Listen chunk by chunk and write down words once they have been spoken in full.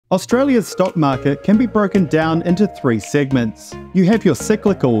Australia's stock market can be broken down into three segments. You have your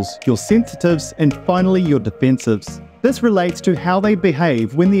cyclicals, your sensitives, and finally your defensives. This relates to how they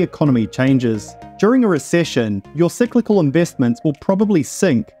behave when the economy changes. During a recession, your cyclical investments will probably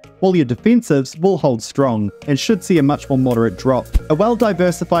sink, while your defensives will hold strong and should see a much more moderate drop. A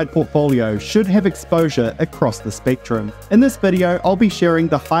well-diversified portfolio should have exposure across the spectrum. In this video, I'll be sharing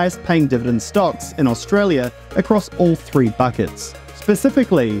the highest paying dividend stocks in Australia across all three buckets.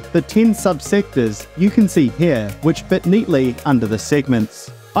 Specifically, the 10 subsectors you can see here, which fit neatly under the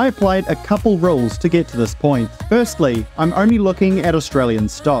segments. I applied a couple rules to get to this point. Firstly, I'm only looking at Australian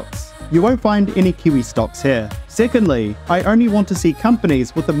stocks. You won't find any Kiwi stocks here. Secondly, I only want to see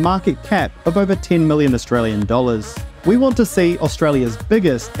companies with a market cap of over 10 million Australian dollars. We want to see Australia's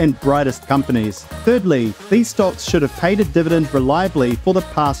biggest and brightest companies. Thirdly, these stocks should have paid a dividend reliably for the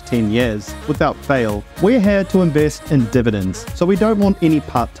past 10 years, without fail. We're here to invest in dividends, so we don't want any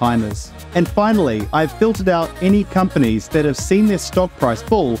part-timers. And finally, I've filtered out any companies that have seen their stock price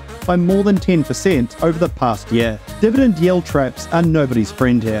fall by more than 10% over the past year. Dividend yield traps are nobody's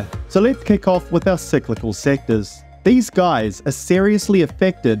friend here. So let's kick off with our cyclical sectors. These guys are seriously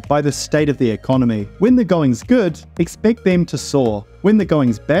affected by the state of the economy. When the going's good, expect them to soar. When the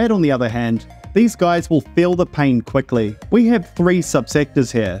going's bad, on the other hand, these guys will feel the pain quickly. We have three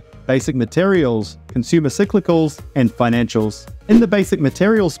subsectors here: basic materials, consumer cyclicals, and financials. In the basic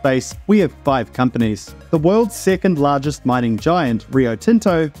materials space, we have 5 companies. The world's second largest mining giant, Rio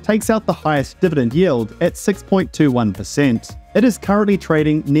Tinto, takes out the highest dividend yield at 6.21%. It is currently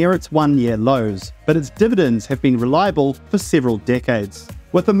trading near its one-year lows, but its dividends have been reliable for several decades.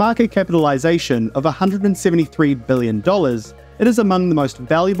 With a market capitalization of $173 billion, it is among the most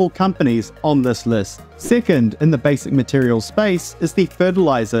valuable companies on this list. Second in the basic materials space is the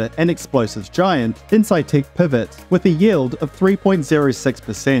fertilizer and explosives giant, Incitec Pivot, with a yield of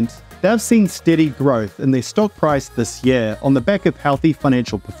 3.06%. They've seen steady growth in their stock price this year on the back of healthy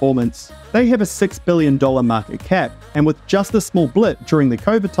financial performance. They have a $6 billion market cap, and with just a small blip during the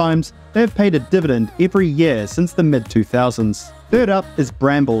COVID times, they have paid a dividend every year since the mid-2000s. Third up is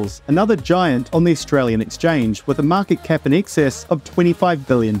Brambles, another giant on the Australian exchange with a market cap in excess of $25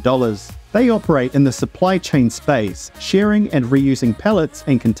 billion. They operate in the supply chain space, sharing and reusing pallets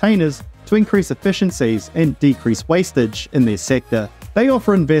and containers to increase efficiencies and decrease wastage in their sector. They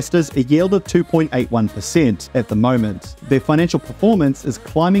offer investors a yield of 2.81% at the moment. Their financial performance is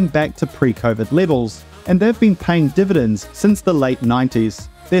climbing back to pre-COVID levels, and they've been paying dividends since the late 90s.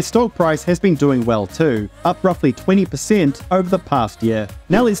 Their stock price has been doing well too, up roughly 20% over the past year.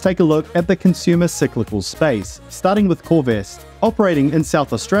 Now let's take a look at the consumer cyclical space, starting with Corvest. Operating in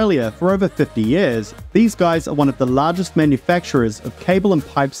South Australia for over 50 years, these guys are one of the largest manufacturers of cable and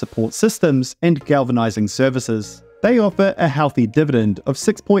pipe support systems and galvanizing services. They offer a healthy dividend of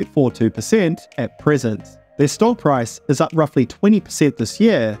 6.42% at present. Their stock price is up roughly 20% this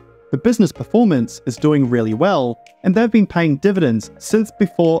year. The business performance is doing really well, and they've been paying dividends since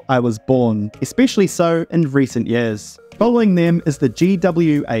before I was born, especially so in recent years. Following them is the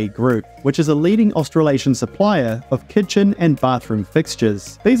GWA Group, which is a leading Australasian supplier of kitchen and bathroom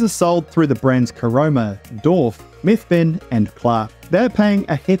fixtures. These are sold through the brands Caroma, Dorf, Methven, and Clark. They're paying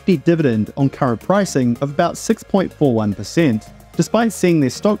a hefty dividend on current pricing of about 6.41%. Despite seeing their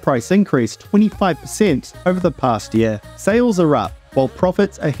stock price increase 25% over the past year. Sales are up, while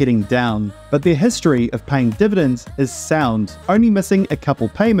profits are heading down, but their history of paying dividends is sound, only missing a couple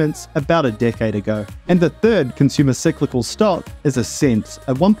payments about a decade ago. And the third consumer cyclical stock is Ascent,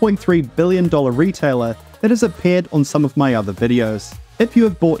 a $1.3 billion retailer that has appeared on some of my other videos. If you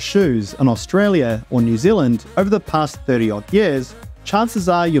have bought shoes in Australia or New Zealand over the past 30-odd years, chances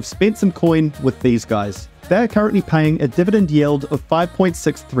are you've spent some coin with these guys. They're currently paying a dividend yield of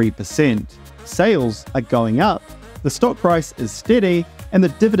 5.63%. Sales are going up, the stock price is steady, and the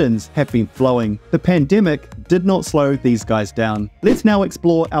dividends have been flowing. The pandemic did not slow these guys down. Let's now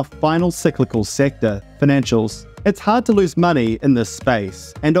explore our final cyclical sector, financials. It's hard to lose money in this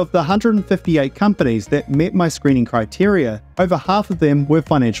space, and of the 158 companies that met my screening criteria, over half of them were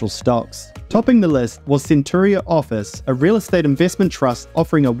financial stocks. Topping the list was Centuria Office, a real estate investment trust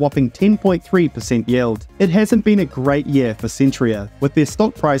offering a whopping 10.3% yield. It hasn't been a great year for Centuria, with their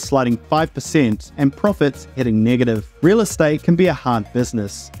stock price sliding 5% and profits heading negative. Real estate can be a hard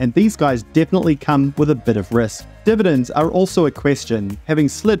business, and these guys definitely come with a bit of risk. Dividends are also a question, having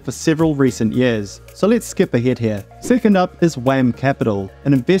slid for several recent years, so let's skip ahead here. Second up is WAM Capital,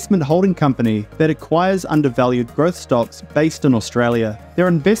 an investment holding company that acquires undervalued growth stocks based in Australia. Their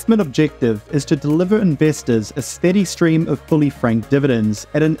investment objective is to deliver investors a steady stream of fully franked dividends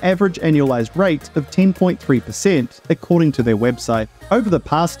at an average annualized rate of 10.3%, according to their website. Over the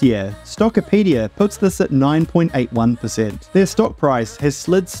past year, Stockopedia puts this at 9.81%. Their stock price has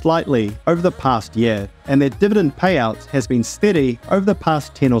slid slightly over the past year, and their dividend payout has been steady over the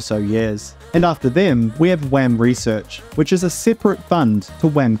past 10 or so years. And after them, we have WAM Research, which is a separate fund to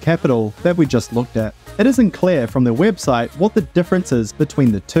WAM Capital that we just looked at. It isn't clear from their website what the difference is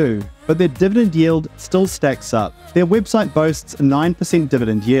between the two, but their dividend yield still stacks up. Their website boasts a 9%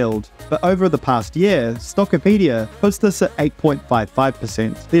 dividend yield, but over the past year, Stockopedia puts this at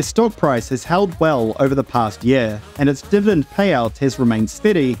 8.55%. Their stock price has held well over the past year, and its dividend payout has remained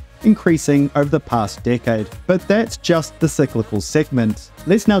steady, increasing over the past decade. But that's just the cyclical segment.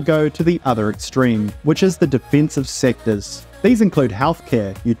 Let's now go to the other extreme, which is the defensive sectors. These include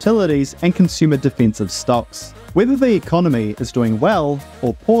healthcare, utilities, and consumer defensive stocks. Whether the economy is doing well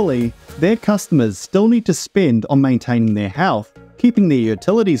or poorly, their customers still need to spend on maintaining their health, keeping their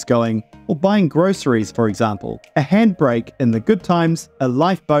utilities going, or buying groceries, for example. A handbrake in the good times, a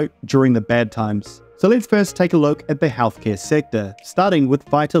lifeboat during the bad times. So let's first take a look at the healthcare sector, starting with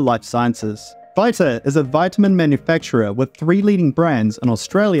Vita Life Sciences. Vita is a vitamin manufacturer with 3 leading brands in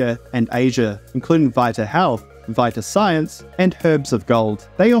Australia and Asia, including Vita Health, Vita Science, and Herbs of Gold.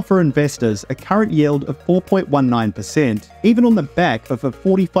 They offer investors a current yield of 4.19%, even on the back of a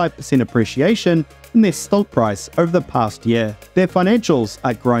 45% appreciation in their stock price over the past year. Their financials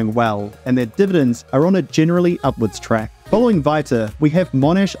are growing well, and their dividends are on a generally upwards track. Following Vita, we have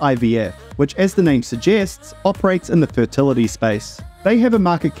Monash IVF, which, as the name suggests, operates in the fertility space. They have a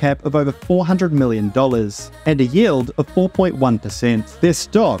market cap of over $400 million and a yield of 4.1%. Their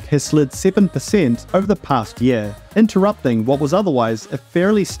stock has slid 7% over the past year, interrupting what was otherwise a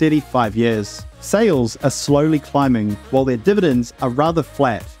fairly steady 5 years. Sales are slowly climbing, while their dividends are rather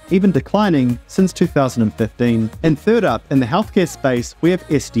flat, even declining since 2015. And third up in the healthcare space, we have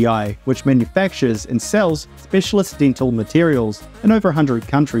SDI, which manufactures and sells specialist dental materials in over 100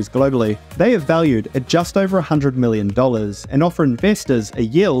 countries globally. They are valued at just over $100 million and offer investors a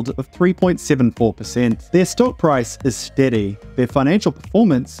yield of 3.74%. Their stock price is steady, their financial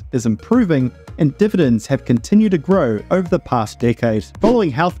performance is improving, and dividends have continued to grow over the past decade.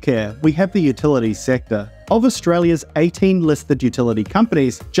 Following healthcare, we have the utility sector. Of Australia's 18 listed utility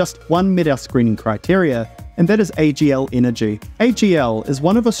companies, just one met our screening criteria, and that is AGL Energy. AGL is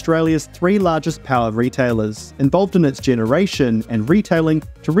one of Australia's 3 largest power retailers, involved in its generation and retailing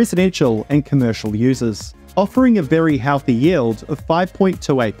to residential and commercial users. Offering a very healthy yield of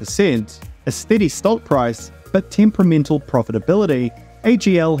 5.28%, a steady stock price, but temperamental profitability,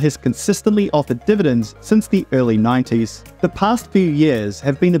 AGL has consistently offered dividends since the early 90s. The past few years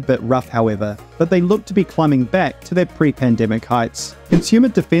have been a bit rough, however, but they look to be climbing back to their pre-pandemic heights. Consumer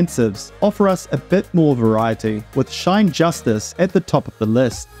defensives offer us a bit more variety, with Shine Justice at the top of the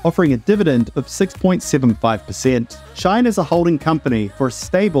list, offering a dividend of 6.75%. Shine is a holding company for a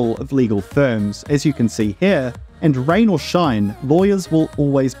stable of legal firms, as you can see here, and rain or shine, lawyers will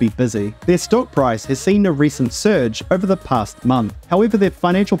always be busy. Their stock price has seen a recent surge over the past month. However, their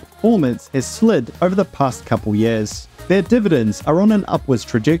financial performance has slid over the past couple years. Their dividends are on an upwards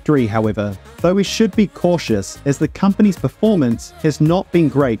trajectory, however, though we should be cautious as the company's performance has not been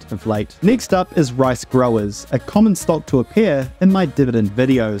great of late. Next up is Rice Growers, a common stock to appear in my dividend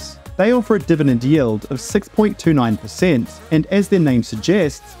videos. They offer a dividend yield of 6.29%, and as their name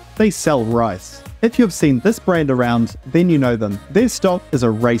suggests, they sell rice. If you've seen this brand around, then you know them. Their stock is a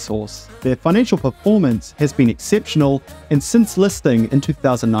racehorse. Their financial performance has been exceptional, and since listing in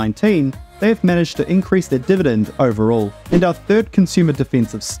 2019, they have managed to increase their dividend overall. And our third consumer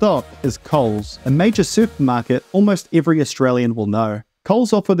defensive stock is Coles, a major supermarket almost every Australian will know.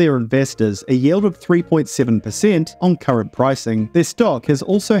 Coles offer their investors a yield of 3.7% on current pricing. Their stock has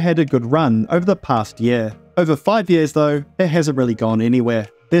also had a good run over the past year. Over 5 years though, it hasn't really gone anywhere.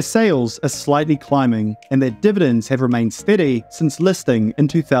 Their sales are slightly climbing, and their dividends have remained steady since listing in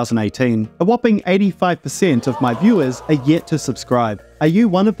 2018. A whopping 85% of my viewers are yet to subscribe. Are you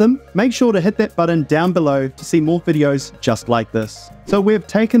one of them? Make sure to hit that button down below to see more videos just like this. So we've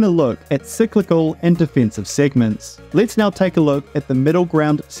taken a look at cyclical and defensive segments. Let's now take a look at the middle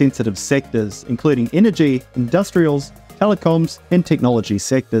ground sensitive sectors, including energy, industrials, telecoms, and technology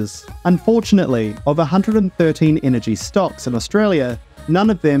sectors. Unfortunately, of 113 energy stocks in Australia,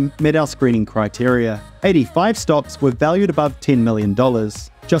 none of them met our screening criteria. 85 stocks were valued above $10 million.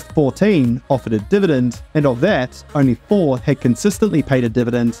 Just 14 offered a dividend, and of that, only 4 had consistently paid a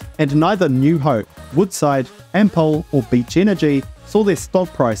dividend, and neither New Hope, Woodside, Ampol, or Beach Energy saw their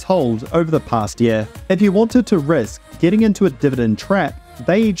stock price hold over the past year. If you wanted to risk getting into a dividend trap,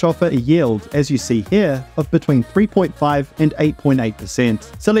 They each offer a yield, as you see here, of between 3.5 and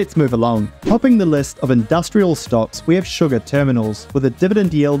 8.8%. So let's move along. Topping the list of industrial stocks, we have sugar terminals with a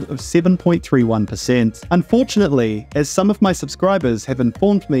dividend yield of 7.31%. Unfortunately, as some of my subscribers have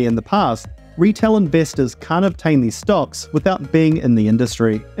informed me in the past, retail investors can't obtain these stocks without being in the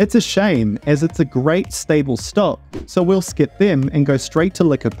industry. It's a shame, as it's a great stable stock, so we'll skip them and go straight to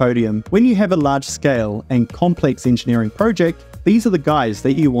Lycopodium. When you have a large scale and complex engineering project, these are the guys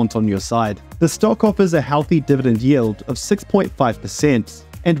that you want on your side. The stock offers a healthy dividend yield of 6.5%.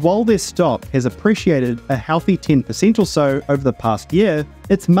 And while their stock has appreciated a healthy 10% or so over the past year,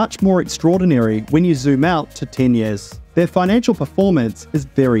 it's much more extraordinary when you zoom out to 10 years. Their financial performance is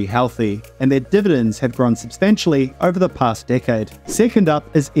very healthy, and their dividends have grown substantially over the past decade. Second up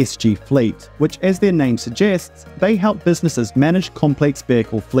is SG Fleet, which, as their name suggests, they help businesses manage complex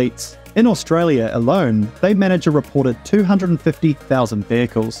vehicle fleets. In Australia alone, they manage a reported 250,000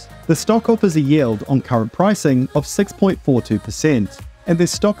 vehicles. The stock offers a yield on current pricing of 6.42%. And their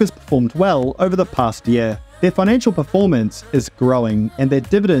stock has performed well over the past year. Their financial performance is growing, and their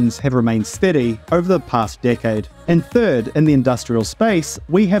dividends have remained steady over the past decade. And third, in the industrial space,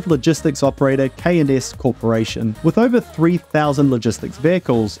 we have logistics operator K&S Corporation. With over 3,000 logistics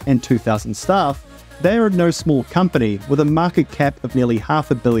vehicles and 2,000 staff, they are no small company with a market cap of nearly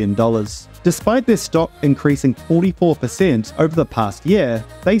 $500 million. Despite their stock increasing 44% over the past year,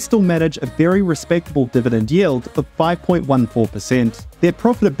 they still manage a very respectable dividend yield of 5.14%. Their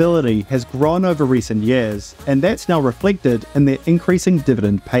profitability has grown over recent years, and that's now reflected in their increasing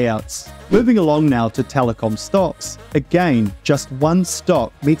dividend payouts. Moving along now to telecom stocks. Again, just one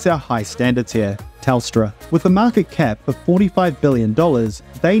stock meets our high standards here, Telstra. With a market cap of $45 billion,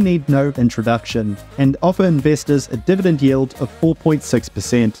 they need no introduction and offer investors a dividend yield of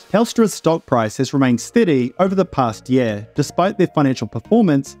 4.6%. Telstra's stock price has remained steady over the past year, despite their financial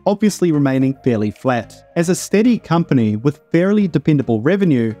performance obviously remaining fairly flat. As a steady company with fairly dependable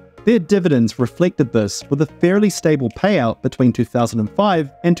revenue, their dividends reflected this with a fairly stable payout between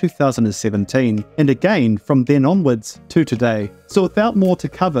 2005 and 2017, and again from then onwards to today. So without more to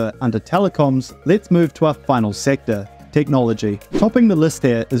cover under telecoms, let's move to our final sector, technology. Topping the list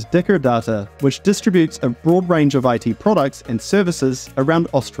here is Dicker Data, which distributes a broad range of IT products and services around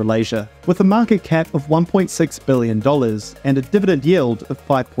Australasia. With a market cap of $1.6 billion and a dividend yield of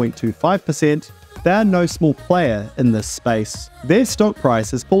 5.25%, they are no small player in this space. Their stock price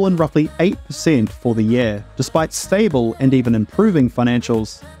has fallen roughly 8% for the year, despite stable and even improving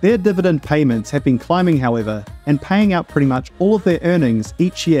financials. Their dividend payments have been climbing, however, and paying out pretty much all of their earnings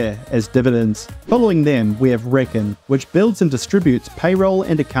each year as dividends. Following them, we have Reckon, which builds and distributes payroll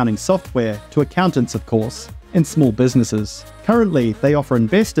and accounting software to accountants, of course, and small businesses. Currently, they offer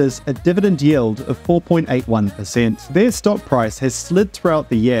investors a dividend yield of 4.81%. Their stock price has slid throughout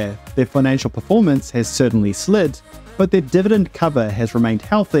the year, their financial performance has certainly slid, but their dividend cover has remained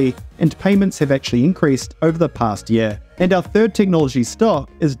healthy and payments have actually increased over the past year. And our third technology stock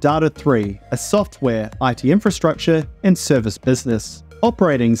is Data3, a software, IT infrastructure, and service business.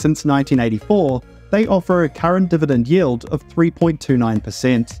 Operating since 1984, they offer a current dividend yield of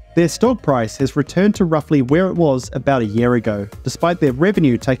 3.29%. Their stock price has returned to roughly where it was about a year ago, despite their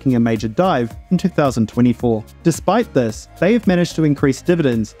revenue taking a major dive in 2024. Despite this, they have managed to increase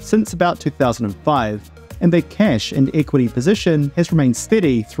dividends since about 2005, and their cash and equity position has remained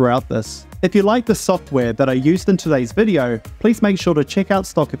steady throughout this. If you like the software that I used in today's video, please make sure to check out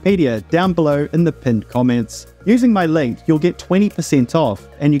Stockopedia down below in the pinned comments. Using my link, you'll get 20% off,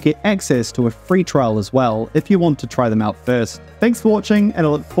 and you get access to a free trial as well if you want to try them out first. Thanks for watching, and I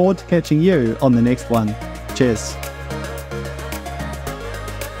look forward to catching you on the next one. Cheers.